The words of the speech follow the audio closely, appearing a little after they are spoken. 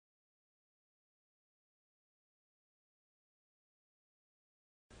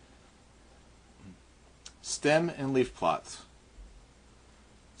Stem and leaf plots.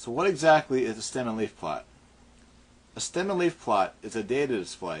 So what exactly is a stem and leaf plot? A stem and leaf plot is a data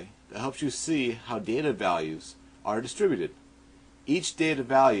display that helps you see how data values are distributed. Each data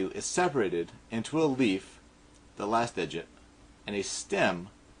value is separated into a leaf, the last digit, and a stem,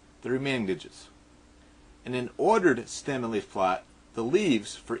 the remaining digits. In an ordered stem and leaf plot, the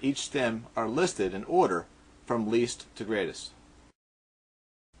leaves for each stem are listed in order from least to greatest.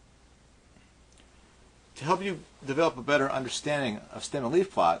 To help you develop a better understanding of stem and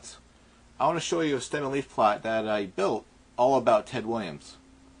leaf plots, I want to show you a stem and leaf plot that I built all about Ted Williams.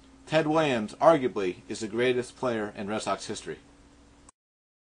 Ted Williams, arguably, is the greatest player in Red Sox history.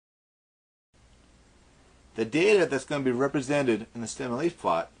 The data that's going to be represented in the stem and leaf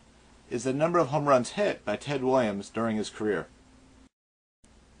plot is the number of home runs hit by Ted Williams during his career.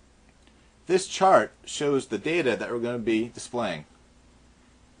 This chart shows the data that we're going to be displaying.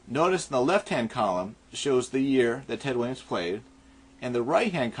 Notice in the left-hand column shows the year that Ted Williams played, and the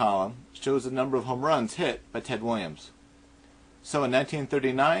right-hand column shows the number of home runs hit by Ted Williams. So in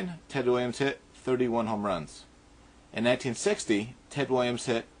 1939, Ted Williams hit 31 home runs. In 1960, Ted Williams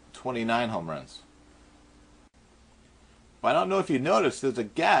hit 29 home runs. But I don't know if you noticed there's a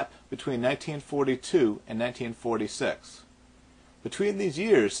gap between 1942 and 1946. Between these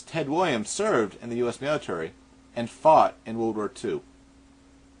years, Ted Williams served in the U.S. military and fought in World War II.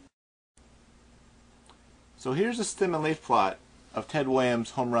 So here's a stem and leaf plot of Ted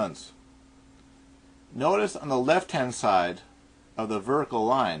Williams' home runs. Notice on the left-hand side of the vertical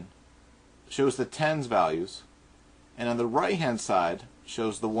line shows the tens values, and on the right-hand side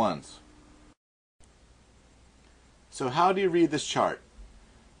shows the ones. So how do you read this chart?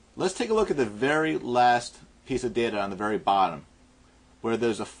 Let's take a look at the very last piece of data on the very bottom, where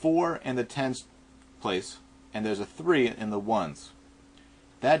there's a 4 in the tens place and there's a 3 in the ones.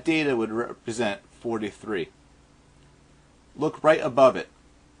 That data would represent 43. Look right above it.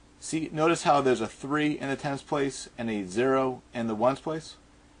 See, notice how there's a 3 in the tens place and a 0 in the ones place?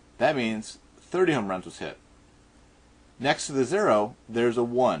 That means 30 home runs was hit. Next to the 0, there's a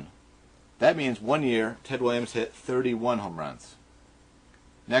 1. That means 1 year Ted Williams hit 31 home runs.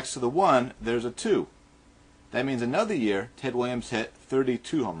 Next to the 1, there's a 2. That means another year Ted Williams hit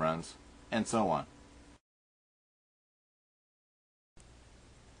 32 home runs, and so on.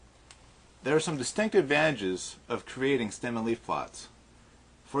 There are some distinct advantages of creating stem and leaf plots.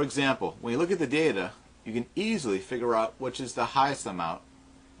 For example, when you look at the data, you can easily figure out which is the highest amount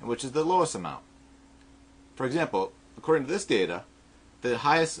and which is the lowest amount. For example, according to this data, the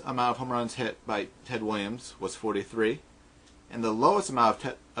highest amount of home runs hit by Ted Williams was 43, and the lowest amount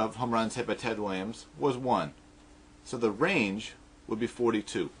of home runs hit by Ted Williams was 1. So the range would be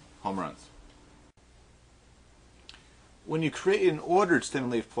 42 home runs. When you create an ordered stem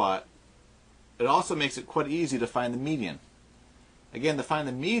and leaf plot, it also makes it quite easy to find the median. Again, to find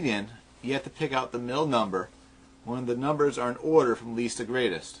the median, you have to pick out the middle number when the numbers are in order from least to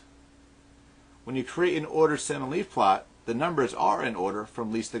greatest. When you create an ordered stem and leaf plot, the numbers are in order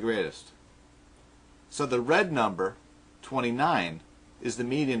from least to greatest. So the red number, 29, is the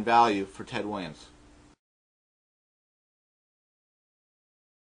median value for Ted Williams.